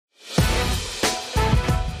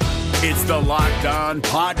It's the Locked On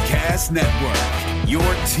Podcast Network, your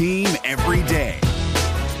team every day.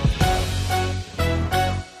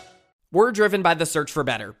 We're driven by the search for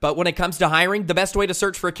better, but when it comes to hiring, the best way to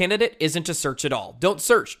search for a candidate isn't to search at all. Don't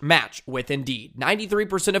search, match with Indeed.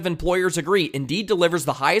 93% of employers agree Indeed delivers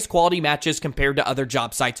the highest quality matches compared to other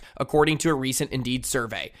job sites, according to a recent Indeed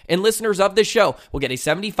survey. And listeners of this show will get a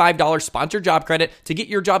 $75 sponsored job credit to get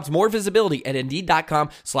your jobs more visibility at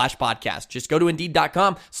Indeed.com/podcast. Just go to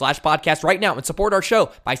Indeed.com/podcast right now and support our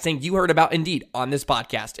show by saying you heard about Indeed on this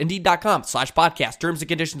podcast. Indeed.com/podcast. Terms and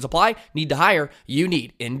conditions apply. Need to hire? You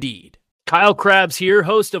need Indeed. Kyle Krabs here,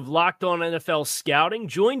 host of Locked On NFL Scouting.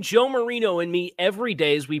 Join Joe Marino and me every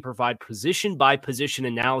day as we provide position-by-position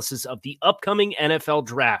analysis of the upcoming NFL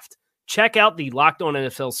Draft. Check out the Locked On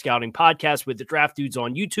NFL Scouting podcast with the Draft Dudes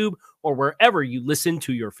on YouTube or wherever you listen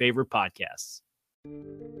to your favorite podcasts.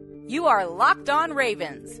 You are Locked On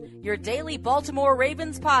Ravens, your daily Baltimore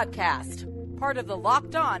Ravens podcast. Part of the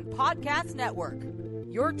Locked On Podcast Network,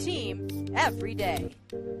 your team every day.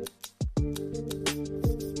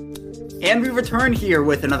 And we return here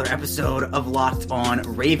with another episode of Locked On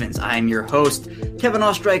Ravens. I'm your host, Kevin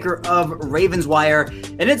Ostreicher of Ravens Wire,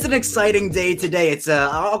 and it's an exciting day today.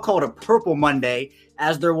 I'll call it a Purple Monday,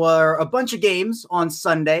 as there were a bunch of games on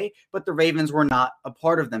Sunday, but the Ravens were not a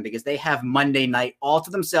part of them because they have Monday night all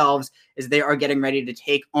to themselves as they are getting ready to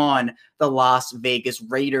take on the Las Vegas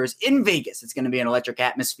Raiders in Vegas. It's going to be an electric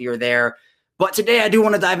atmosphere there. But today I do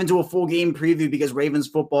want to dive into a full game preview because Ravens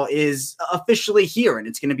football is officially here, and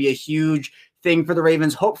it's going to be a huge thing for the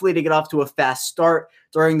Ravens, hopefully to get off to a fast start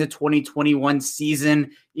during the 2021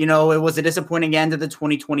 season. You know, it was a disappointing end to the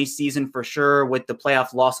 2020 season for sure with the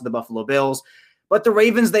playoff loss of the Buffalo Bills. But the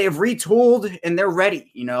Ravens, they have retooled and they're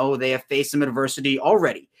ready. You know, they have faced some adversity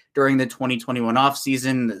already during the 2021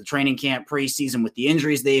 offseason, the training camp, preseason with the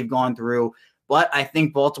injuries they've gone through. But I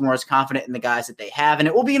think Baltimore is confident in the guys that they have, and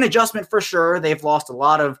it will be an adjustment for sure. They've lost a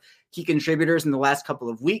lot of key contributors in the last couple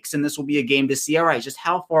of weeks, and this will be a game to see, all right, just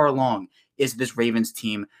how far along is this Ravens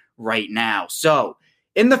team right now? So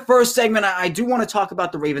in the first segment, I do want to talk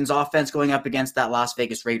about the Ravens offense going up against that Las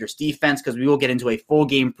Vegas Raiders defense because we will get into a full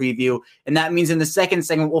game preview. And that means in the second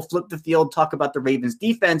segment, we'll flip the field, talk about the Ravens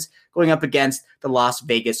defense going up against the Las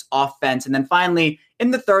Vegas offense. And then finally,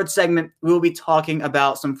 in the third segment, we will be talking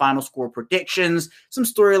about some final score predictions, some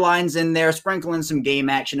storylines in there, sprinkling some game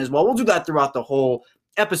action as well. We'll do that throughout the whole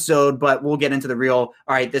episode, but we'll get into the real,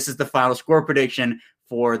 all right, this is the final score prediction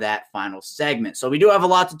for that final segment. So we do have a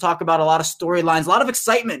lot to talk about, a lot of storylines, a lot of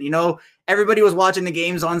excitement. You know, everybody was watching the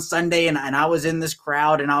games on Sunday, and I was in this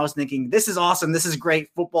crowd, and I was thinking, this is awesome, this is great,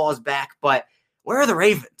 football is back, but where are the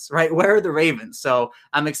Ravens, right? Where are the Ravens? So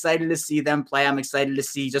I'm excited to see them play. I'm excited to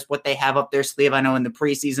see just what they have up their sleeve. I know in the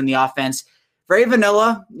preseason, the offense, very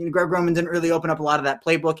vanilla. You know, Greg Roman didn't really open up a lot of that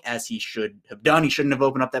playbook as he should have done. He shouldn't have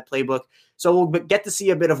opened up that playbook. So we'll get to see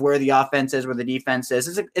a bit of where the offense is, where the defense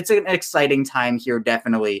is. It's an exciting time here,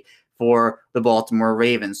 definitely, for the Baltimore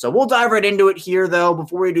Ravens. So we'll dive right into it here, though.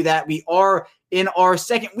 Before we do that, we are in our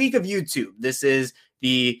second week of YouTube. This is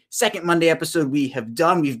the second Monday episode we have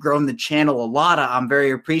done. We've grown the channel a lot. I'm very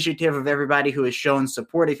appreciative of everybody who has shown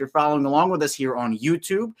support. If you're following along with us here on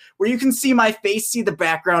YouTube, where you can see my face, see the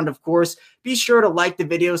background, of course, be sure to like the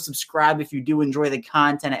video, subscribe if you do enjoy the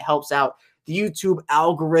content. It helps out the YouTube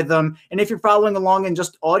algorithm. And if you're following along in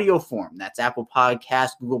just audio form, that's Apple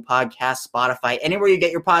Podcasts, Google Podcasts, Spotify, anywhere you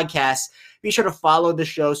get your podcasts, be sure to follow the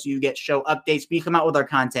show so you get show updates. We come out with our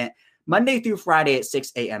content Monday through Friday at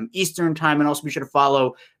 6 a.m. Eastern time. And also be sure to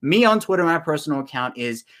follow me on Twitter. My personal account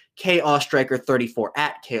is KOstriker34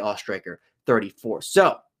 at KOstriker34.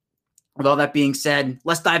 So with all that being said,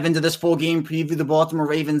 let's dive into this full game preview. The Baltimore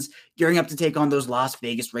Ravens gearing up to take on those Las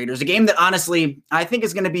Vegas Raiders, a game that honestly I think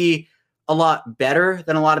is going to be a lot better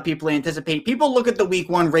than a lot of people anticipate. People look at the week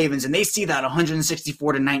one Ravens and they see that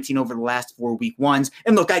 164-19 over the last 4 week ones.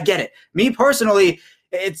 And look, I get it. Me personally,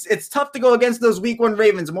 it's tough to go against those week one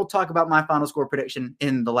Ravens. And we'll talk about my final score prediction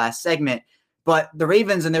in the last segment. But the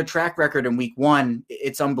Ravens and their track record in week one,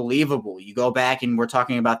 it's unbelievable. You go back and we're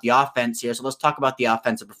talking about the offense here. So let's talk about the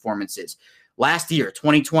offensive performances. Last year,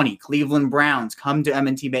 2020, Cleveland Browns come to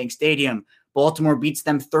M&T Bank Stadium. Baltimore beats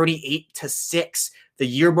them 38-6. The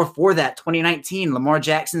year before that, 2019, Lamar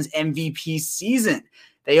Jackson's MVP season.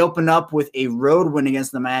 They open up with a road win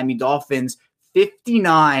against the Miami Dolphins,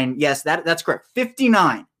 59. Yes, that's correct.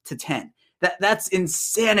 59-10. That's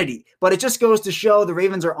insanity. But it just goes to show the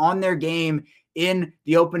Ravens are on their game in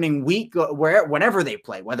the opening week, whenever they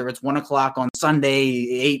play, whether it's 1 o'clock on Sunday,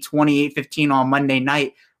 8:20, 8:15 on Monday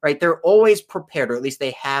night, right? They're always prepared, or at least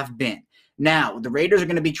they have been. Now, the Raiders are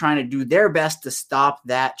going to be trying to do their best to stop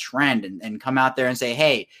that trend and come out there and say,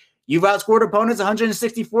 hey, You've outscored opponents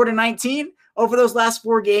 164-19 over those last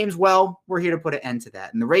 4 games. Well, we're here to put an end to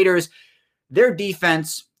that. And the Raiders, their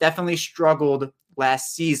defense definitely struggled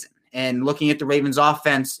last season. And looking at the Ravens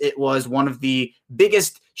offense, it was one of the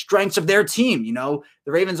biggest strengths of their team. You know,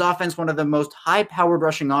 the Ravens offense, one of the most high-powered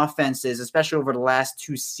rushing offenses, especially over the last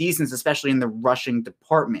 2 seasons, especially in the rushing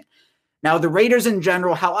department. Now, the Raiders in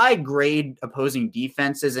general, how I grade opposing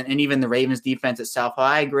defenses and even the Ravens defense itself, how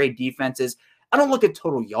I grade defenses, I don't look at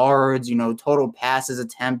total yards, total passes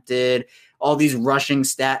attempted, all these rushing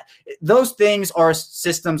stats. Those things are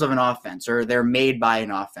systems of an offense, or they're made by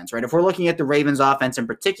an offense, right? If we're looking at the Ravens offense in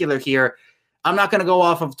particular here, I'm not going to go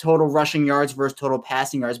off of total rushing yards versus total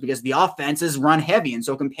passing yards because the offense is run heavy. And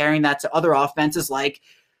so comparing that to other offenses like,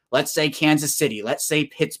 let's say, Kansas City, let's say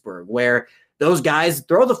Pittsburgh, where those guys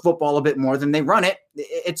throw the football a bit more than they run it,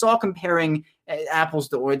 it's all comparing apples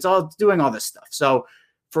to oranges. It's all doing all this stuff. So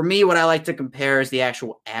for me, what I like to compare is the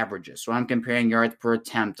actual averages. So I'm comparing yards per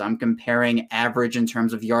attempt. I'm comparing average in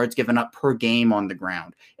terms of yards given up per game on the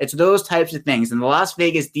ground. It's those types of things. And the Las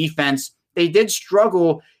Vegas defense, they did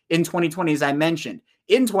struggle in 2020, as I mentioned.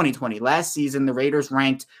 In 2020, last season, the Raiders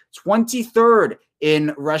ranked 23rd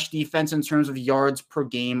in rush defense in terms of yards per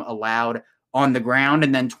game allowed on the ground.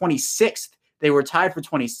 And then 26th, they were tied for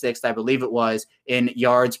 26th, I believe it was, in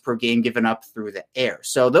yards per game given up through the air.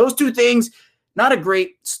 So those two things, not a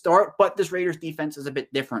great start, but this Raiders defense is a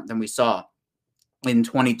bit different than we saw in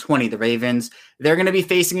 2020. The Ravens, they're going to be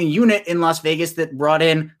facing a unit in Las Vegas that brought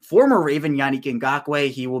in former Raven Yannick Ngakoue.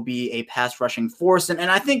 He will be a pass rushing force, and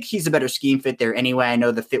I think he's a better scheme fit there anyway. I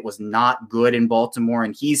know the fit was not good in Baltimore,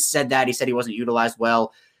 and he's said that. He said he wasn't utilized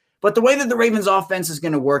well. But the way that the Ravens offense is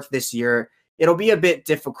going to work this year, it'll be a bit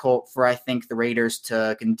difficult for, I think, the Raiders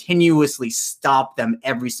to continuously stop them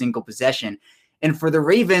every single possession. And for the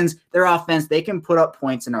Ravens, their offense, they can put up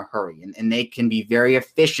points in a hurry, and they can be very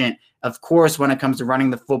efficient, of course, when it comes to running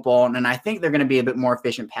the football. And I think they're going to be a bit more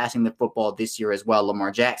efficient passing the football this year as well.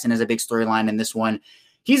 Lamar Jackson is a big storyline in this one.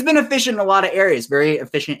 He's been efficient in a lot of areas, very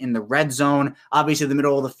efficient in the red zone. Obviously, the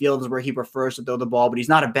middle of the field is where he prefers to throw the ball, but he's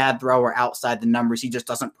not a bad thrower outside the numbers. He just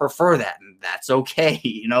doesn't prefer that, and that's okay.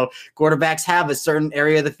 Quarterbacks have a certain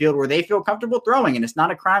area of the field where they feel comfortable throwing, and it's not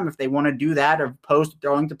a crime if they want to do that, or opposed to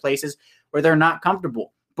throwing to places where they're not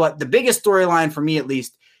comfortable. But the biggest storyline for me, at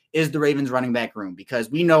least, is the Ravens running back room,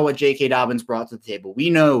 because we know what J.K. Dobbins brought to the table.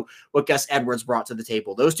 We know what Gus Edwards brought to the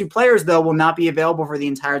table. Those two players, though, will not be available for the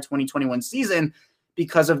entire 2021 season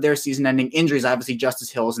because of their season-ending injuries. Obviously, Justice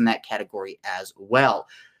Hill is in that category as well.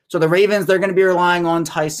 So the Ravens, they're going to be relying on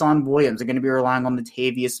Tyson Williams. They're going to be relying on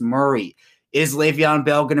Latavius Murray. Is Le'Veon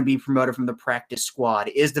Bell going to be promoted from the practice squad?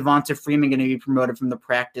 Is Devonta Freeman going to be promoted from the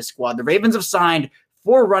practice squad? The Ravens have signed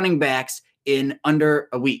 4 running backs in under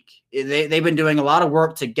a week. They've been doing a lot of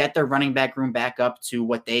work to get their running back room back up to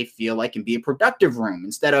what they feel like can be a productive room,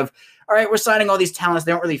 instead of, all right, we're signing all these talents,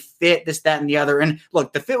 they don't really fit this, that, and the other. And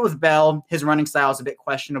look, the fit with Bell, his running style is a bit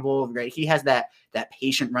questionable. Right? He has that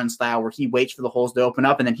patient run style where he waits for the holes to open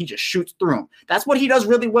up and then he just shoots through them. That's what he does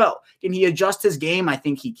really well. Can he adjust his game? I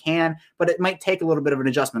think he can, but it might take a little bit of an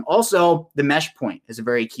adjustment. Also, the mesh point is a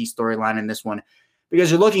very key storyline in this one, because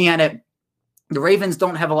you're looking at it, the Ravens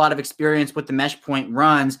don't have a lot of experience with the mesh point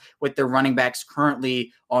runs with their running backs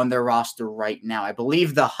currently on their roster right now. I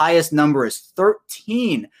believe the highest number is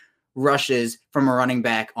 13 rushes from a running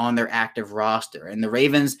back on their active roster. And the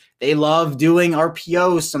Ravens, they love doing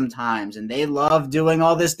RPOs sometimes, and they love doing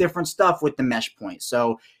all this different stuff with the mesh point.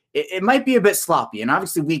 So it might be a bit sloppy. And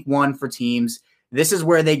obviously week 1 for teams, this is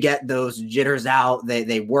where they get those jitters out.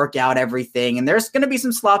 They work out everything. And there's going to be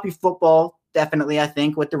some sloppy football, definitely, I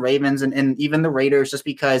think, with the Ravens and even the Raiders, just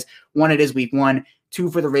because, 1, it is week 1. 2,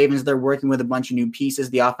 for the Ravens, they're working with a bunch of new pieces.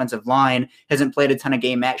 The offensive line hasn't played a ton of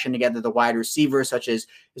game action together. The wide receivers, such as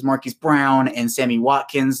Marquise Brown and Sammy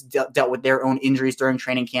Watkins, dealt with their own injuries during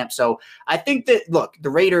training camp. So I think that, look, the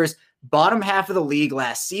Raiders, bottom half of the league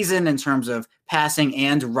last season in terms of passing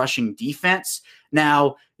and rushing defense.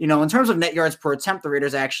 Now, in terms of net yards per attempt, the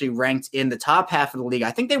Raiders actually ranked in the top half of the league.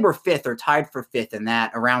 I think they were 5th or tied for 5th in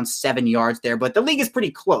that, around 7 yards there. But the league is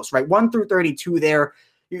pretty close, right? 1 through 32 there.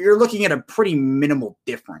 You're looking at a pretty minimal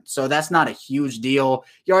difference. So that's not a huge deal.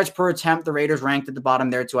 Yards per attempt, the Raiders ranked at the bottom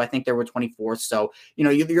there too. I think they were 24th. So,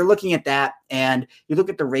 you're looking at that, and you look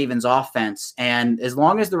at the Ravens offense. And as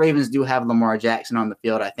long as the Ravens do have Lamar Jackson on the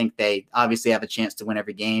field, I think they obviously have a chance to win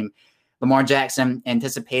every game. Lamar Jackson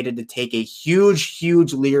anticipated to take a huge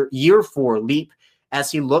year 4 leap as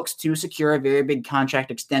he looks to secure a very big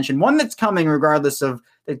contract extension, one that's coming regardless of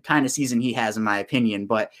the kind of season he has, in my opinion,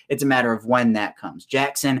 but it's a matter of when that comes.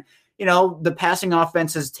 Jackson the passing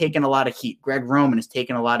offense has taken a lot of heat. Greg Roman has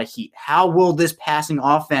taken a lot of heat. How will this passing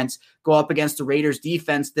offense go up against the Raiders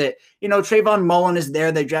defense that, Trayvon Mullen is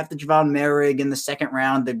there. They drafted Javon Merrick in the second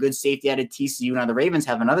round, the good safety out of TCU. Now the Ravens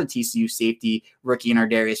have another TCU safety rookie in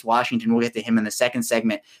Ardarius Washington. We'll get to him in the second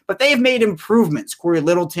segment, but they have made improvements. Corey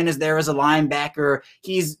Littleton is there as a linebacker.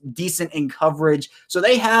 He's decent in coverage. So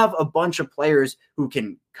they have a bunch of players who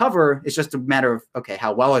can cover. It's just a matter of, okay,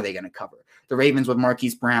 how well are they going to cover? The Ravens with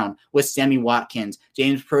Marquise Brown, with Sammy Watkins.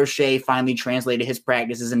 James Prochet finally translated his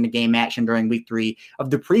practices into game action during week 3 of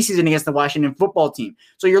the preseason against the Washington football team.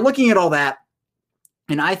 So you're looking at all that.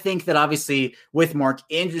 And I think that obviously with Mark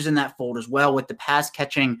Andrews in that fold as well, with the pass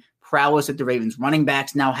catching prowess that the Ravens running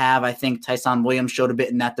backs now have, I think Tyson Williams showed a bit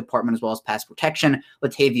in that department as well as pass protection.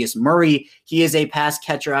 Latavius Murray, he is a pass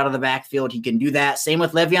catcher out of the backfield. He can do that. Same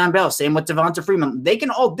with Le'Veon Bell. Same with Devonta Freeman. They can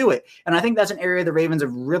all do it. And I think that's an area the Ravens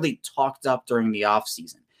have really talked up during the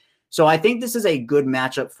offseason. So I think this is a good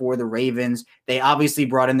matchup for the Ravens. They obviously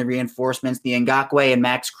brought in the reinforcements, the Ngakoue and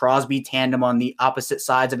Max Crosby tandem on the opposite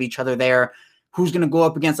sides of each other there. Who's going to go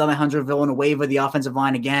up against Alejandro Villanueva, the offensive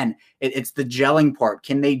line again? It's the gelling part.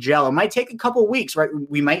 Can they gel? It might take a couple weeks, right?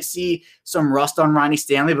 We might see some rust on Ronnie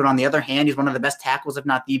Stanley, but on the other hand, he's one of the best tackles, if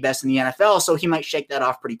not the best in the NFL, so he might shake that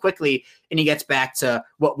off pretty quickly, and he gets back to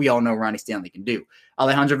what we all know Ronnie Stanley can do.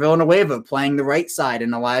 Alejandro Villanueva playing the right side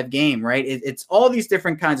in a live game, right? It's all these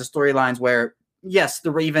different kinds of storylines where, yes,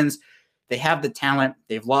 the Ravens – they have the talent.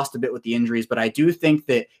 They've lost a bit with the injuries, but I do think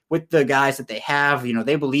that with the guys that they have,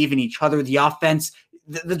 they believe in each other. The offense,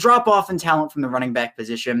 the drop-off in talent from the running back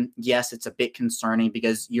position, yes, it's a bit concerning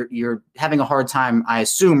because you're having a hard time, I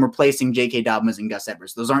assume, replacing J.K. Dobbins and Gus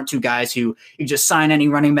Edwards. Those aren't two guys who you just sign any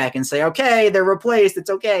running back and say, okay, they're replaced. It's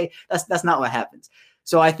okay. That's not what happens.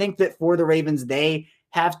 So I think that for the Ravens, they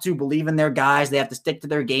have to believe in their guys. They have to stick to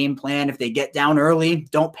their game plan. If they get down early,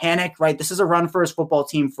 don't panic, right? This is a run-first football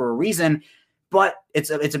team for a reason, but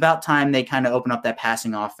it's about time they kind of open up that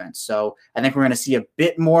passing offense. So I think we're going to see a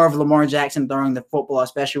bit more of Lamar Jackson throwing the football,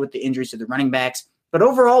 especially with the injuries to the running backs. But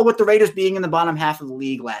overall, with the Raiders being in the bottom half of the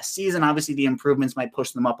league last season, obviously the improvements might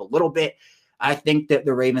push them up a little bit. I think that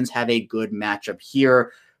the Ravens have a good matchup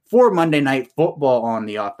here for Monday Night Football on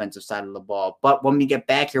the offensive side of the ball. But when we get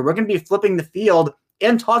back here, we're going to be flipping the field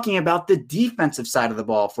and talking about the defensive side of the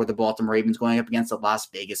ball for the Baltimore Ravens going up against the Las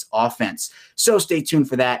Vegas offense. So stay tuned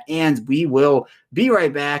for that, and we will be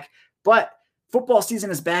right back. But football season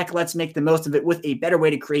is back. Let's make the most of it with a better way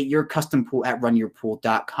to create your custom pool at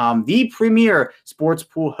runyourpool.com, the premier sports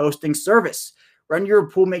pool hosting service. Run Your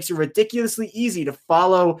Pool makes it ridiculously easy to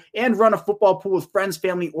follow and run a football pool with friends,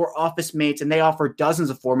 family, or office mates, and they offer dozens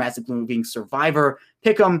of formats, including Survivor,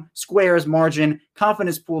 Pick'em, Squares, Margin,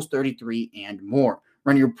 Confidence Pools 33, and more.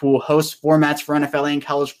 Run Your Pool hosts formats for NFL and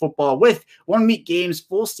college football with one-week games,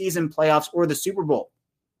 full season playoffs, or the Super Bowl.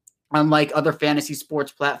 Unlike other fantasy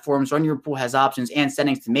sports platforms, Run Your Pool has options and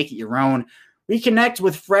settings to make it your own. Reconnect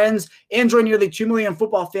with friends and join nearly 2 million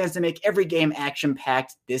football fans to make every game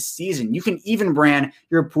action-packed this season. You can even brand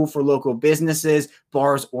your pool for local businesses,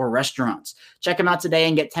 bars, or restaurants. Check them out today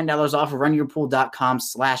and get $10 off of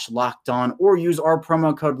runyourpool.com/lockedon or use our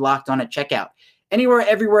promo code LOCKEDON at checkout. Anywhere,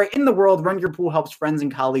 everywhere in the world, Run Your Pool helps friends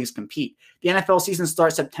and colleagues compete. The NFL season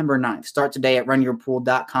starts September 9th. Start today at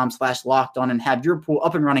runyourpool.com/lockedon and have your pool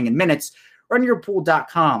up and running in minutes.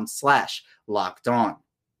 Runyourpool.com/lockedon.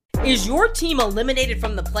 Is your team eliminated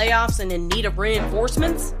from the playoffs and in need of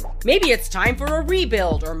reinforcements? Maybe it's time for a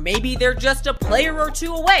rebuild, or maybe they're just a player or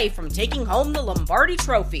two away from taking home the Lombardi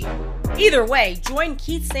Trophy. Either way, join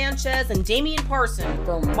Keith Sanchez and Damian Parson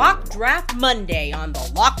for Mock Draft Monday on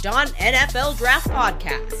the Locked On NFL Draft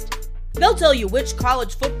Podcast. They'll tell you which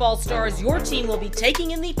college football stars your team will be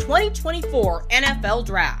taking in the 2024 NFL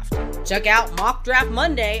Draft. Check out Mock Draft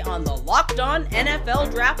Monday on the Locked On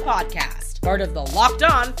NFL Draft Podcast, part of the Locked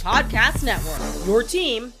On Podcast Network, your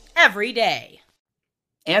team every day.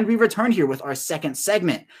 And we return here with our second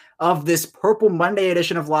segment of this Purple Monday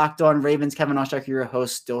edition of Locked On Ravens. Kevin Ostreicher, your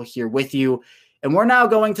host, still here with you. And we're now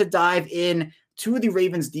going to dive in to the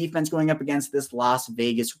Ravens defense going up against this Las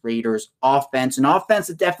Vegas Raiders offense, an offense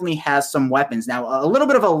that definitely has some weapons. Now, a little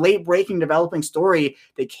bit of a late-breaking developing story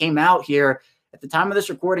that came out here. At the time of this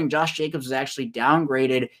recording, Josh Jacobs was actually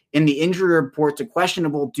downgraded in the injury report to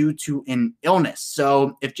questionable due to an illness.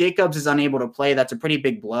 So if Jacobs is unable to play, that's a pretty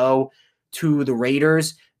big blow to the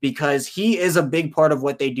Raiders because he is a big part of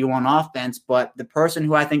what they do on offense. But the person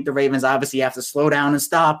who I think the Ravens obviously have to slow down and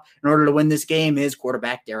stop in order to win this game is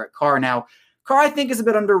quarterback Derek Carr. Now, Carr, I think, is a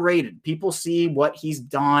bit underrated. People see what he's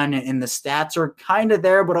done, and the stats are kind of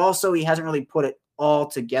there, but also he hasn't really put it all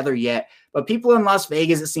together yet. But people in Las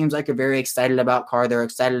Vegas, it seems like, are very excited about Carr. They're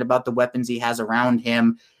excited about the weapons he has around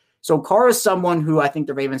him. So Carr is someone who I think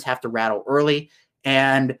the Ravens have to rattle early.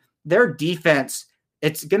 And their defense,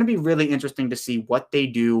 it's going to be really interesting to see what they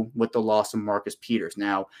do with the loss of Marcus Peters.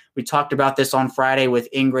 Now, we talked about this on Friday with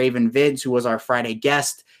Ingraven Vids, who was our Friday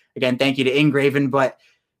guest. Again, thank you to Ingraven, but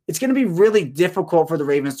it's going to be really difficult for the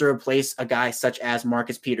Ravens to replace a guy such as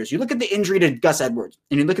Marcus Peters. You look at the injury to Gus Edwards,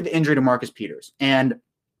 and you look at the injury to Marcus Peters. And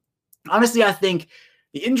honestly, I think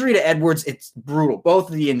the injury to Edwards, it's brutal. Both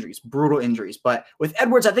of the injuries, brutal injuries. But with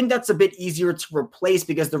Edwards, I think that's a bit easier to replace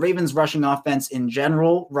because the Ravens' rushing offense in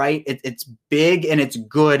general, right, it's big and it's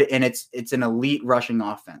good, and it's an elite rushing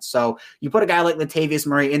offense. So you put a guy like Latavius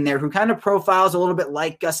Murray in there who kind of profiles a little bit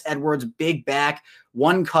like Gus Edwards, big back,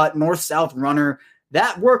 one cut, north-south runner.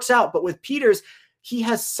 That works out. But with Peters, he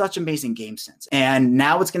has such amazing game sense. And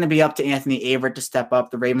now it's going to be up to Anthony Averett to step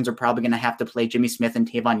up. The Ravens are probably going to have to play Jimmy Smith and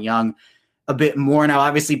Tavon Young a bit more. Now,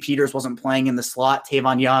 obviously, Peters wasn't playing in the slot.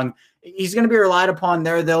 Tavon Young, he's going to be relied upon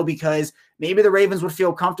there, though, because maybe the Ravens would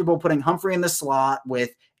feel comfortable putting Humphrey in the slot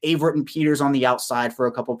with Averett and Peters on the outside for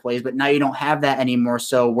a couple plays, but now you don't have that anymore.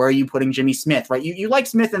 So where are you putting Jimmy Smith, right? You like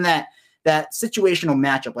Smith in that situational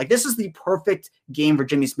matchup. Like, this is the perfect game for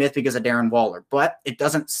Jimmy Smith because of Darren Waller, but it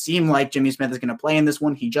doesn't seem like Jimmy Smith is going to play in this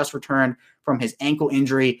one. He just returned from his ankle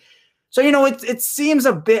injury. So, it seems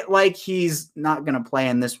a bit like he's not going to play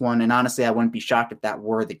in this one. And honestly, I wouldn't be shocked if that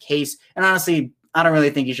were the case. And honestly, I don't really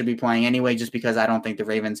think he should be playing anyway, just because I don't think the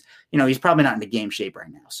Ravens, he's probably not in the game shape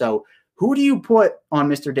right now. So who do you put on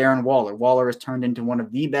Mr. Darren Waller? Waller has turned into one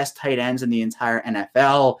of the best tight ends in the entire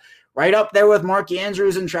NFL, right up there with Mark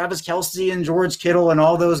Andrews and Travis Kelce and George Kittle and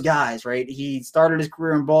all those guys, right? He started his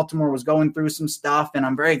career in Baltimore, was going through some stuff, and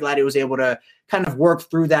I'm very glad he was able to kind of work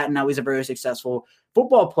through that, and now he's a very successful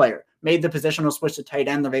football player. Made the positional switch to tight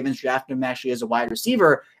end. The Ravens drafted him actually as a wide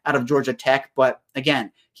receiver out of Georgia Tech, but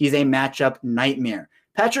again, he's a matchup nightmare.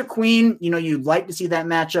 Patrick Queen, you'd like to see that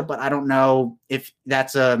matchup, but I don't know if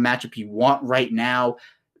that's a matchup you want right now.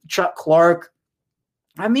 Chuck Clark,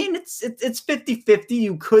 I mean, it's 50-50.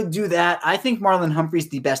 You could do that. I think Marlon Humphrey's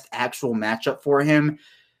the best actual matchup for him.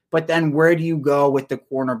 But then where do you go with the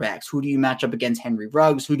cornerbacks? Who do you match up against? Henry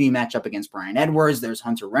Ruggs? Who do you match up against? Bryan Edwards? There's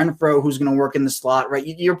Hunter Renfrow, who's going to work in the slot, right?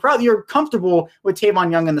 You're comfortable with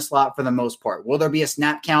Tavon Young in the slot for the most part. Will there be a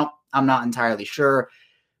snap count? I'm not entirely sure.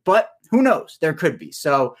 But who knows? There could be.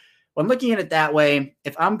 So when looking at it that way,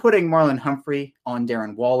 if I'm putting Marlon Humphrey on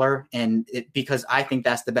Darren Waller, because I think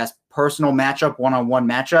that's the best personal matchup, one-on-one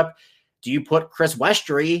matchup, do you put Chris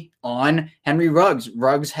Westry on Henry Ruggs?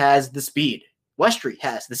 Ruggs has the speed. Westry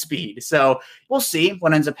has the speed. So we'll see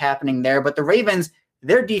what ends up happening there. But the Ravens,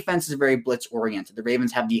 their defense is very blitz-oriented. The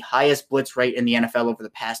Ravens have the highest blitz rate in the NFL over the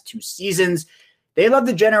past 2 seasons. They love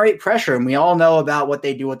to generate pressure, and we all know about what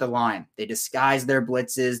they do with the line. They disguise their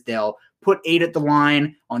blitzes. They'll put 8 at the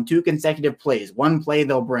line on 2 consecutive plays. One play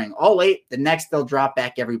they'll bring all 8. The next they'll drop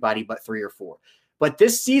back everybody but 3 or 4. But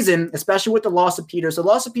this season, especially with the loss of Peters, the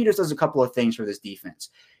loss of Peters does a couple of things for this defense.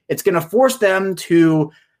 It's going to force them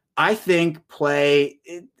to, I think, play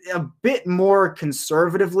a bit more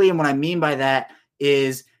conservatively. And what I mean by that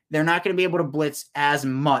is they're not going to be able to blitz as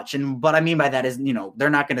much. And what I mean by that is, they're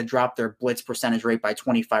not going to drop their blitz percentage rate by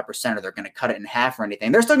 25% or they're going to cut it in half or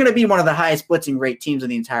anything. They're still going to be one of the highest blitzing rate teams in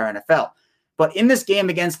the entire NFL. But in this game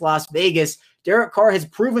against Las Vegas, Derek Carr has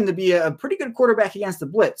proven to be a pretty good quarterback against the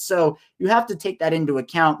blitz. So you have to take that into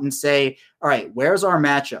account and say, all right, where's our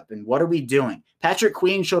matchup and what are we doing? Patrick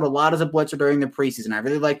Queen showed a lot as a blitzer during the preseason. I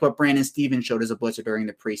really like what Brandon Stevens showed as a blitzer during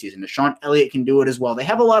the preseason. Deshaun Elliott can do it as well. They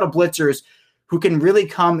have a lot of blitzers who can really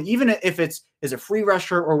come, even if it's as a free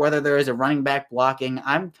rusher or whether there is a running back blocking.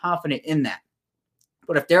 I'm confident in that.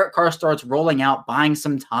 But if Derek Carr starts rolling out, buying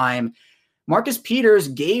some time, Marcus Peters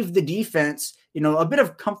gave the defense, a bit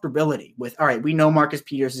of comfortability with, all right, we know Marcus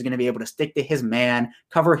Peters is going to be able to stick to his man,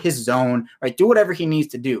 cover his zone, right, do whatever he needs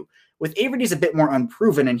to do. With Averett, he's a bit more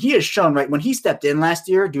unproven, and he has shown, right, when he stepped in last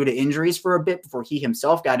year due to injuries for a bit before he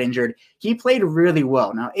himself got injured, he played really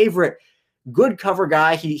well. Now, Averett, good cover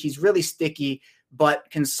guy. He's really sticky, but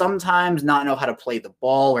can sometimes not know how to play the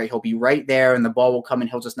ball, right? He'll be right there and the ball will come and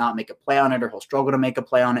he'll just not make a play on it, or he'll struggle to make a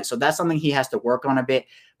play on it. So that's something he has to work on a bit.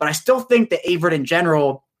 But I still think that Averett in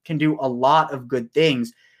general can do a lot of good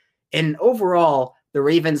things. And overall, the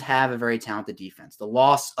Ravens have a very talented defense. The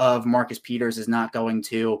loss of Marcus Peters is not going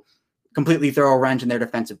to completely throw a wrench in their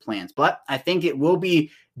defensive plans. But I think it will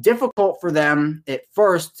be difficult for them at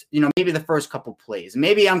first, maybe the first couple plays.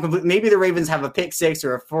 Maybe the Ravens have a pick six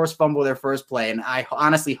or a forced fumble their first play, and I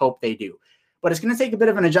honestly hope they do. But it's going to take a bit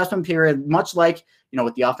of an adjustment period, much like,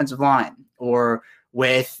 with the offensive line or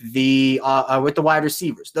with the wide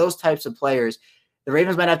receivers, those types of players. The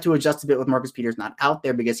Ravens might have to adjust a bit with Marcus Peters not out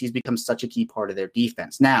there because he's become such a key part of their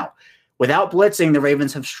defense. Now, without blitzing, the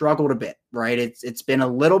Ravens have struggled a bit, right? It's been a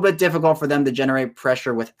little bit difficult for them to generate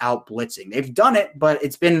pressure without blitzing. They've done it, but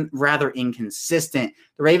it's been rather inconsistent.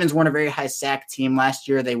 The Ravens weren't a very high sack team last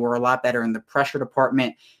year. They were a lot better in the pressure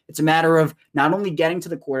department. It's a matter of not only getting to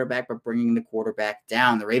the quarterback, but bringing the quarterback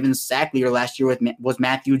down. The Ravens' sack leader last year was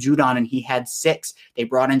Matthew Judon, and he had 6. They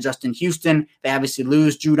brought in Justin Houston. They obviously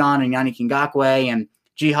lose Judon and Yannick Ngakoue and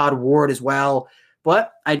Jihad Ward as well.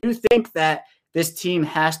 But I do think that this team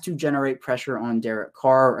has to generate pressure on Derek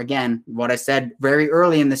Carr. Again, what I said very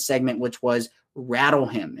early in this segment, which was rattle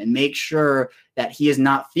him and make sure that he is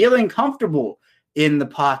not feeling comfortable in the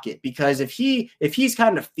pocket. Because if he's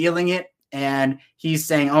kind of feeling it and he's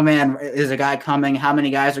saying, oh man, is a guy coming? How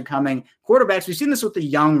many guys are coming? Quarterbacks, we've seen this with the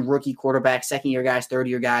young rookie quarterbacks, second-year guys,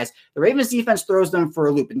 third-year guys. The Ravens defense throws them for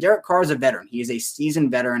a loop. And Derek Carr is a veteran. He is a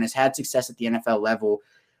seasoned veteran, has had success at the NFL level.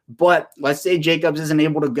 But let's say Jacobs isn't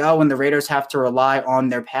able to go and the Raiders have to rely on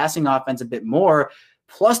their passing offense a bit more,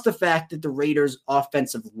 plus the fact that the Raiders'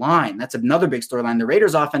 offensive line, that's another big storyline. The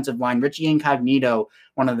Raiders' offensive line, Richie Incognito,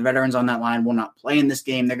 one of the veterans on that line, will not play in this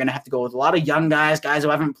game. They're going to have to go with a lot of young guys who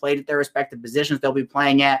haven't played at their respective positions they'll be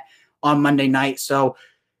playing at on Monday night. So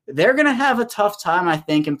they're going to have a tough time, I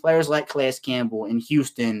think, and players like Calais Campbell in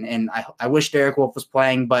Houston, and I wish Derek Wolfe was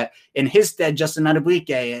playing, but in his stead, Justin Adebwike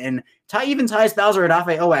and even Tyus Bowser at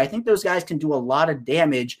Odafe Owe, I think those guys can do a lot of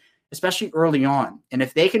damage, especially early on. And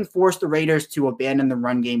if they can force the Raiders to abandon the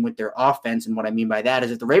run game with their offense, and what I mean by that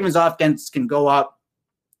is if the Ravens offense can go up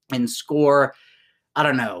and score,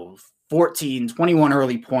 14, 21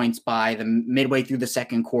 early points by the midway through the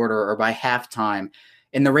second quarter or by halftime,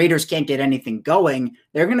 and the Raiders can't get anything going,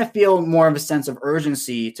 they're going to feel more of a sense of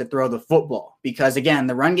urgency to throw the football. Because, again,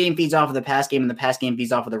 the run game feeds off of the pass game and the pass game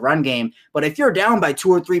feeds off of the run game. But if you're down by 2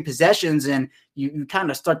 or 3 possessions and you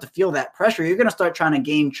kind of start to feel that pressure, you're going to start trying to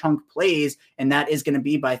game chunk plays, and that is going to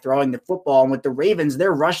be by throwing the football. And with the Ravens,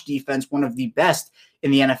 their rush defense, one of the best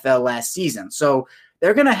in the NFL last season. So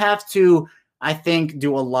they're going to have to, I think,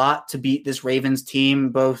 do a lot to beat this Ravens team,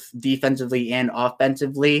 both defensively and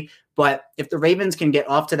offensively. But if the Ravens can get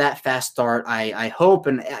off to that fast start, I hope,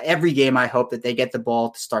 and every game I hope that they get the ball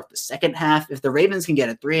to start the second half. If the Ravens can get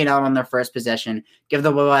a 3-and-out on their first possession, give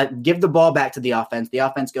the ball back to the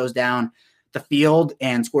offense goes down the field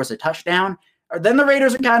and scores a touchdown, then the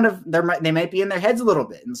Raiders are they might be in their heads a little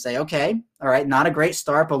bit and say, okay, all right, not a great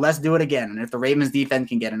start, but let's do it again. And if the Ravens defense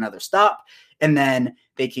can get another stop, and then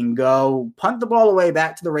they can go punt the ball away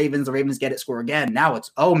back to the Ravens get it, score again. Now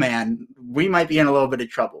it's, oh man, we might be in a little bit of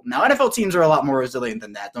trouble. Now NFL teams are a lot more resilient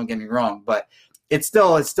than that, don't get me wrong, but it's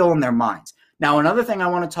still in their minds. Now another thing I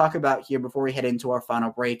want to talk about here before we head into our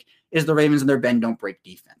final break is the Ravens and their bend don't break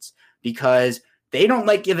defense, because they don't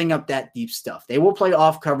like giving up that deep stuff. They will play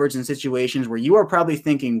off coverage in situations where you are probably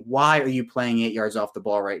thinking, why are you playing 8 yards off the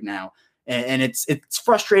ball right now? And it's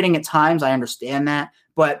frustrating at times. I understand that.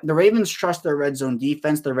 But the Ravens trust their red zone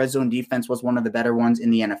defense. Their red zone defense was one of the better ones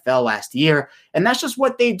in the NFL last year. And that's just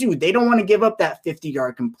what they do. They don't want to give up that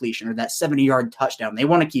 50-yard completion or that 70-yard touchdown. They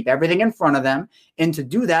want to keep everything in front of them. And to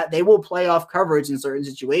do that, they will play off coverage in certain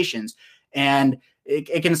situations. And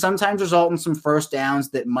it can sometimes result in some first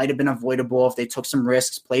downs that might have been avoidable if they took some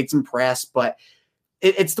risks, played some press. But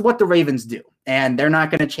it's what the Ravens do. And they're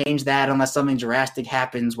not going to change that unless something drastic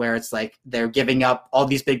happens where it's like they're giving up all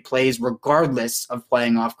these big plays regardless of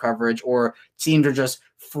playing off coverage, or teams are just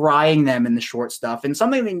frying them in the short stuff. And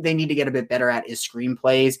something they need to get a bit better at is screen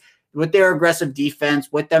plays. With their aggressive defense,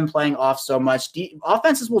 with them playing off so much,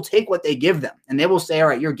 offenses will take what they give them. And they will say, all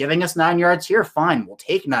right, you're giving us 9 yards here? Fine, we'll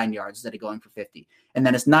take 9 yards instead of going for 50. And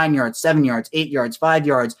then it's 9 yards, 7 yards, 8 yards, 5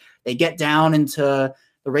 yards. They get down into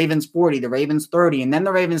the Ravens 40, the Ravens 30, and then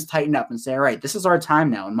the Ravens tighten up and say, all right, this is our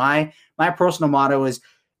time now. And my personal motto is,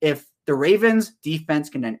 if the Ravens defense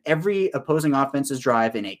can end every opposing offense's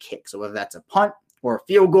drive in a kick, so whether that's a punt or a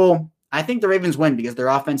field goal, I think the Ravens win, because their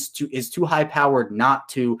offense is too high-powered not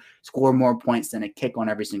to score more points than a kick on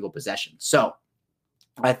every single possession. So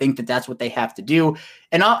I think that that's what they have to do.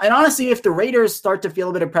 And honestly, if the Raiders start to feel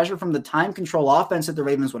a bit of pressure from the time control offense that the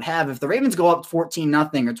Ravens would have, if the Ravens go up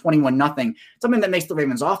 14-0 or 21-0, something that makes the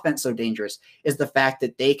Ravens offense so dangerous is the fact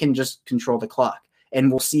that they can just control the clock.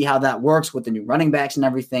 And we'll see how that works with the new running backs and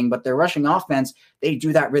everything. But their rushing offense, they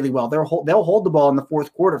do that really well. They'll hold the ball in the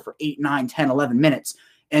fourth quarter for 8, 9, 10, 11 minutes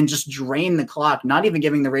and just drain the clock, not even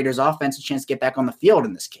giving the Raiders offense a chance to get back on the field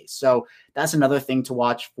in this case. So that's another thing to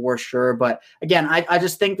watch for sure. But again, I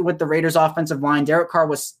just think with the Raiders offensive line, Derek Carr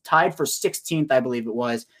was tied for 16th, I believe it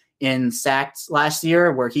was, in sacks last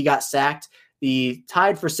year, where he got sacked. the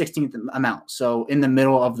tied for 16th amount. So in the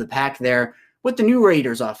middle of the pack there. With the new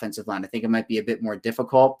Raiders offensive line, I think it might be a bit more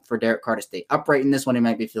difficult for Derek Carr to stay upright in this one. He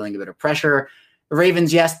might be feeling a bit of pressure. The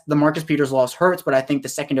Ravens, yes, the Marcus Peters loss hurts, but I think the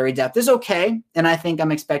secondary depth is okay. And I think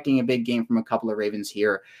I'm expecting a big game from a couple of Ravens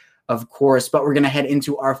here, of course. But we're going to head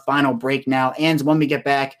into our final break now. And when we get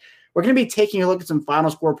back, we're going to be taking a look at some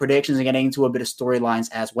final score predictions and getting into a bit of storylines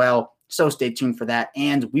as well. So stay tuned for that.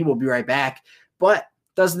 And we will be right back. But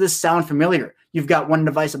does this sound familiar? You've got one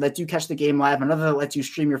device that lets you catch the game live, another that lets you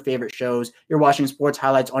stream your favorite shows, you're watching sports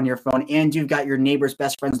highlights on your phone, and you've got your neighbor's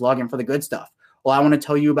best friends login for the good stuff. Well, I want to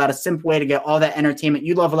tell you about a simple way to get all that entertainment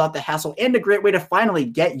you love without the hassle and a great way to finally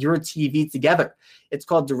get your TV together. It's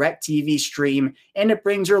called DirecTV Stream, and it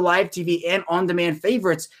brings your live TV and on-demand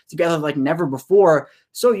favorites together like never before,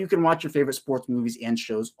 so you can watch your favorite sports movies and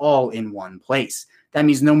shows all in one place. That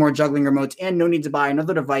means no more juggling remotes and no need to buy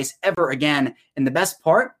another device ever again. And the best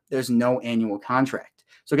part, there's no annual contract.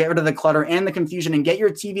 So get rid of the clutter and the confusion and get your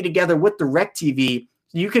TV together with DirecTV.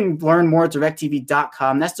 You can learn more at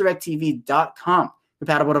directv.com. That's directv.com.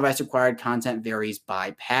 Compatible device required. Content varies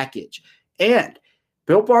by package. And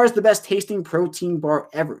Built Bar is the best tasting protein bar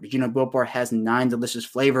ever. Did you know Built Bar has 9 delicious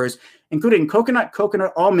flavors, including coconut,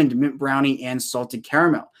 almond, mint brownie, and salted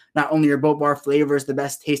caramel? Not only are Built Bar flavors the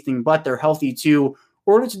best tasting, but they're healthy too.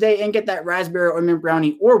 Order today and get that raspberry or mint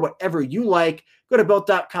brownie or whatever you like. Go to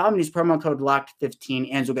Built.com and use promo code LOCKED15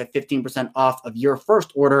 and you'll get 15% off of your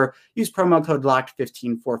first order. Use promo code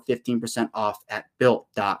LOCKED15 for 15% off at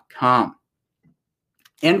Built.com.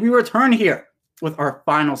 And we return here with our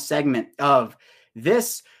final segment of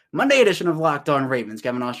this Monday edition of Locked On Ravens.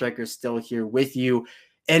 Kevin Oestreicher is still here with you.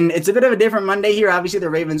 And it's a bit of a different Monday here. Obviously, the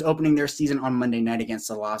Ravens opening their season on Monday night against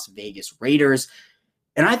the Las Vegas Raiders.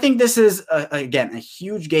 And I think this is, again, a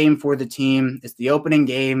huge game for the team. It's the opening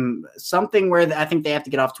game, something where I think they have to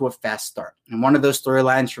get off to a fast start. And one of those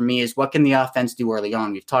storylines for me is what can the offense do early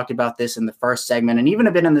on? We've talked about this in the first segment and even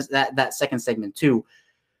a bit in that second segment too.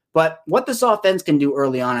 But what this offense can do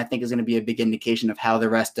early on, I think, is going to be a big indication of how the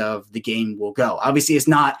rest of the game will go. Obviously, it's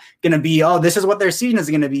not going to be, this is what their season is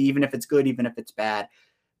going to be, even if it's good, even if it's bad.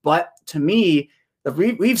 But to me,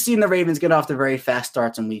 we've seen the Ravens get off to very fast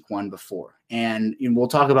starts in week 1 before. And we'll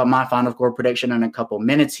talk about my final score prediction in a couple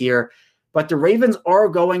minutes here. But the Ravens are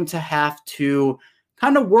going to have to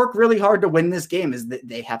kind of work really hard to win this game, as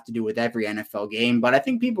they have to do with every NFL game. But I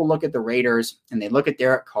think people look at the Raiders and they look at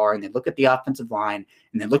Derek Carr and they look at the offensive line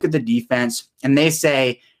and they look at the defense and they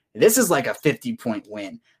say, this is like a 50-point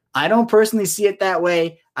win. I don't personally see it that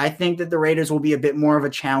way. I think that the Raiders will be a bit more of a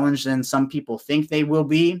challenge than some people think they will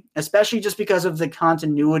be, especially just because of the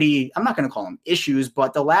continuity. I'm not going to call them issues,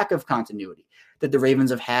 but the lack of continuity that the Ravens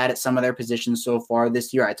have had at some of their positions so far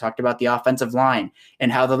this year. I talked about the offensive line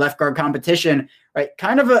and how the left guard competition, right,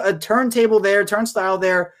 kind of a turnstile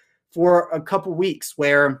there for a couple weeks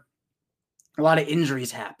where a lot of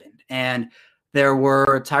injuries happened. And there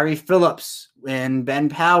were Tyree Phillips and Ben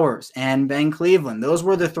Powers and Ben Cleveland. Those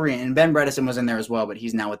were the 3. And Ben Bredesen was in there as well, but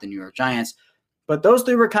he's now with the New York Giants. But those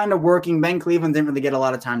 3 were kind of working. Ben Cleveland didn't really get a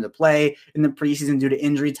lot of time to play in the preseason due to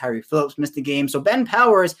injury. Tyree Phillips missed the game. So Ben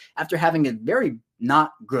Powers, after having a very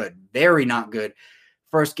not good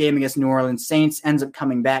first game against New Orleans Saints, ends up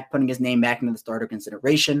coming back, putting his name back into the starter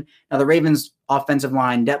consideration. Now, the Ravens' offensive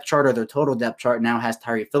line depth chart, or their total depth chart, now has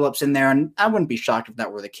Tyree Phillips in there, and I wouldn't be shocked if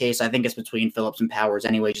that were the case. I think it's between Phillips and Powers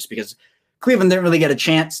anyway, just because Cleveland didn't really get a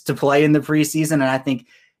chance to play in the preseason, and I think,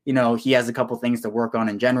 he has a couple things to work on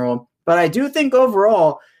in general. But I do think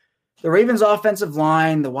overall, the Ravens' offensive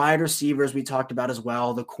line, the wide receivers we talked about as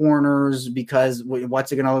well, the corners, because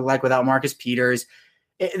what's it going to look like without Marcus Peters?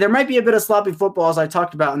 There might be a bit of sloppy football, as I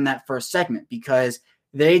talked about in that first segment, because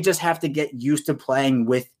they just have to get used to playing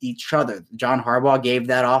with each other. John Harbaugh gave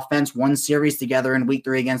that offense 1 series together in week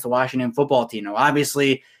 3 against the Washington football team. Now,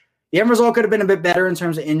 obviously, the end result could have been a bit better in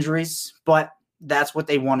terms of injuries, but that's what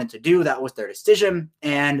they wanted to do. That was their decision,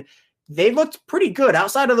 and they looked pretty good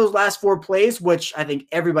outside of those last 4 plays, which I think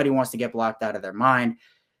everybody wants to get blocked out of their mind.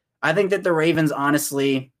 I think that the Ravens,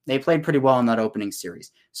 honestly, they played pretty well in that opening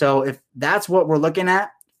series. So if that's what we're looking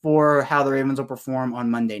at for how the Ravens will perform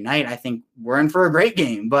on Monday night, I think we're in for a great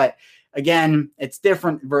game. But again, it's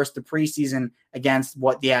different versus the preseason against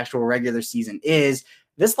what the actual regular season is.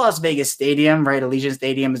 This Las Vegas stadium, right, Allegiant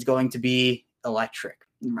Stadium, is going to be electric.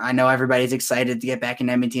 I know everybody's excited to get back in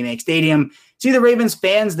M&T Bank Stadium, see the Ravens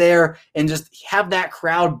fans there, and just have that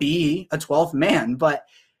crowd be a 12th man. But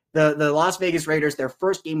the Las Vegas Raiders, their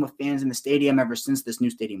first game with fans in the stadium ever since this new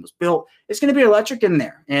stadium was built, it's going to be electric in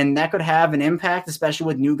there. And that could have an impact, especially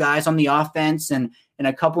with new guys on the offense and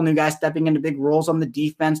a couple new guys stepping into big roles on the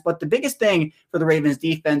defense. But the biggest thing for the Ravens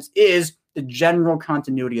defense is the general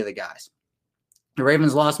continuity of the guys. The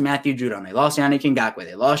Ravens lost Matthew Judon. They lost Yannick Ngakoue.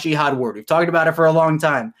 They lost Jihad Ward. We've talked about it for a long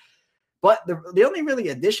time. But the only really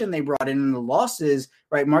addition they brought in the losses,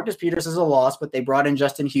 right? Marcus Peters is a loss, but they brought in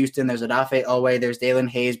Justin Houston. There's Odafe Owe. There's Dalen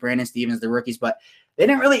Hayes, Brandon Stevens, the rookies. But they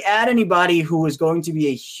didn't really add anybody who was going to be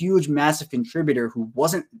a huge, massive contributor who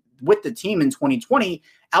wasn't with the team in 2020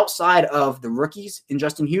 outside of the rookies and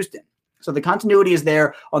Justin Houston. So the continuity is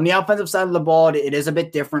there. On the offensive side of the ball, it is a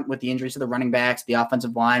bit different with the injuries to the running backs, the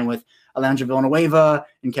offensive line with Alondra Villanueva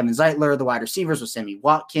and Kevin Zeitler, the wide receivers with Sammy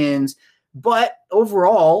Watkins. But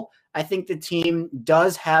overall, I think the team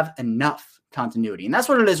does have enough continuity. And that's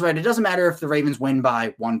what it is, right? It doesn't matter if the Ravens win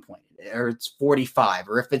by 1 point or it's 45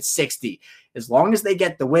 or if it's 60. As long as they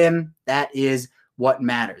get the win, that is what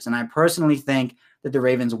matters. And I personally think that the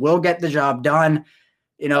Ravens will get the job done.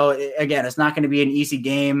 You know, again, it's not going to be an easy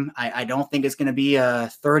game. I don't think it's going to be a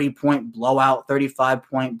 30-point blowout,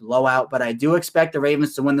 35-point blowout, but I do expect the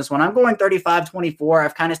Ravens to win this one. I'm going 35-24.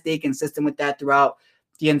 I've kind of stayed consistent with that throughout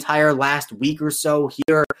the entire last week or so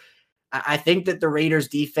here. I think that the Raiders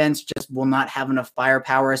defense just will not have enough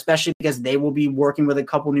firepower, especially because they will be working with a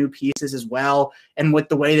couple new pieces as well. And with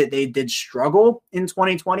the way that they did struggle in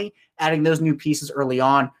 2020, adding those new pieces early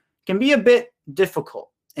on can be a bit difficult.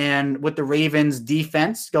 And with the Ravens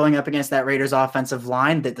defense going up against that Raiders offensive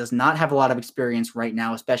line that does not have a lot of experience right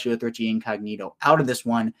now, especially with Richie Incognito out of this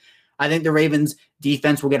one, I think the Ravens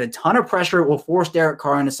defense will get a ton of pressure. It will force Derek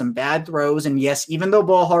Carr into some bad throws. And yes, even though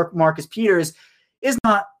ball hawk Marcus Peters is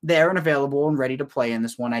not there and available and ready to play in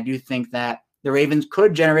this one, I do think that the Ravens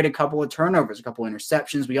could generate a couple of turnovers, a couple of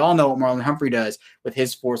interceptions. We all know what Marlon Humphrey does with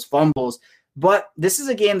his forced fumbles. But this is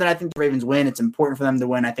a game that I think the Ravens win. It's important for them to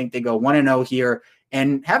win. I think they go 1-0 here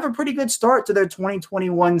and have a pretty good start to their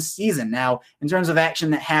 2021 season. Now, in terms of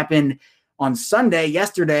action that happened on Sunday,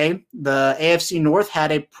 yesterday, the AFC North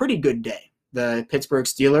had a pretty good day. The Pittsburgh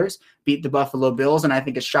Steelers beat the Buffalo Bills, and I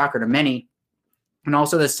think a shocker to many. And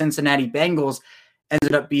also the Cincinnati Bengals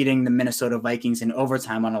ended up beating the Minnesota Vikings in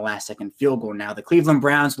overtime on a last-second field goal. Now, the Cleveland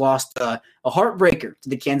Browns lost a heartbreaker to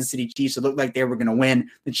the Kansas City Chiefs. It looked like they were going to win.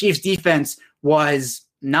 The Chiefs' defense was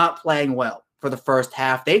not playing well for the first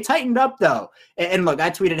half. They tightened up, though. And look,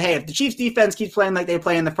 I tweeted, hey, if the Chiefs' defense keeps playing like they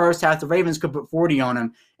play in the first half, the Ravens could put 40 on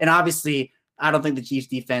them. And obviously, I don't think the Chiefs'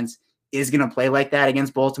 defense is going to play like that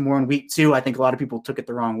against Baltimore in week 2. I think a lot of people took it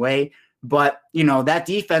the wrong way. But, you know, that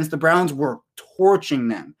defense, the Browns were torching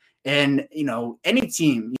them. And, you know, any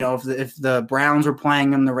team, you know, if the Browns were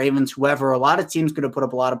playing them, the Ravens, whoever, a lot of teams could have put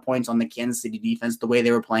up a lot of points on the Kansas City defense the way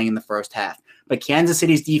they were playing in the first half. But Kansas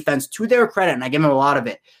City's defense, to their credit, and I give them a lot of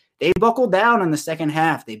it, they buckled down in the second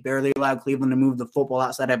half. They barely allowed Cleveland to move the football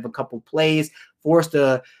outside of a couple plays, forced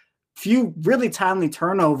a few really timely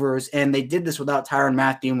turnovers, and they did this without Tyrann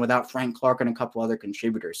Mathieu and without Frank Clark and a couple other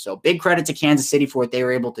contributors. So big credit to Kansas City for what they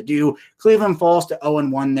were able to do. Cleveland falls to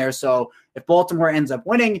 0-1 there. So if Baltimore ends up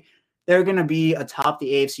winning, they're going to be atop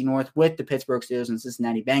the AFC North with the Pittsburgh Steelers and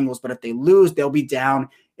Cincinnati Bengals. But if they lose, they'll be down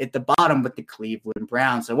at the bottom with the Cleveland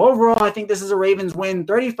Browns. So overall, I think this is a Ravens win,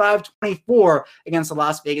 35-24 against the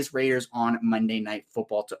Las Vegas Raiders on Monday Night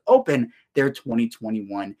Football to open their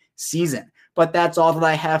 2021 season. But that's all that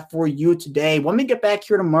I have for you today. When we get back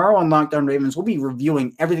here tomorrow on Locked On Ravens, we'll be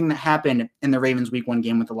reviewing everything that happened in the Ravens Week 1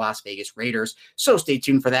 game with the Las Vegas Raiders. So stay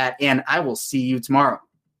tuned for that, and I will see you tomorrow.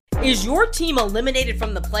 Is your team eliminated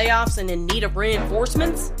from the playoffs and in need of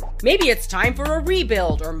reinforcements? Maybe it's time for a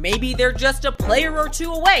rebuild, or maybe they're just a player or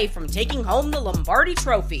two away from taking home the Lombardi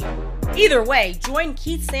Trophy. Either way, join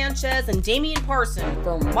Keith Sanchez and Damian Parson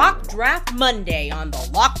for Mock Draft Monday on the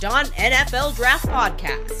Locked On NFL Draft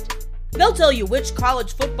Podcast. They'll tell you which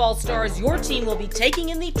college football stars your team will be taking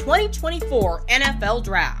in the 2024 NFL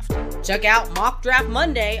Draft. Check out Mock Draft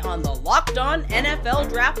Monday on the Locked On NFL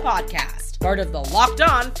Draft Podcast, part of the Locked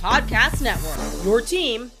On Podcast Network, your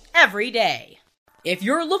team every day. If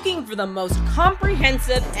you're looking for the most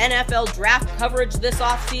comprehensive NFL draft coverage this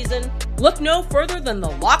offseason, look no further than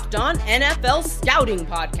the Locked On NFL Scouting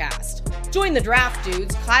Podcast. Join the draft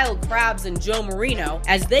dudes, Kyle Krabs and Joe Marino,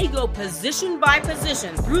 as they go position by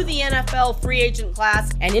position through the NFL free agent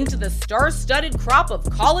class and into the star-studded crop of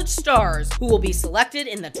college stars who will be selected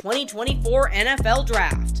in the 2024 NFL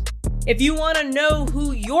Draft. If you want to know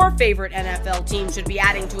who your favorite NFL team should be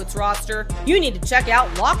adding to its roster, you need to check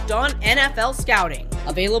out Locked On NFL Scouting,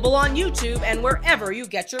 available on YouTube and wherever you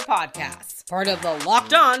get your podcasts. Part of the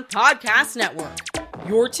Locked On Podcast Network,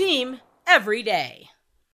 your team every day.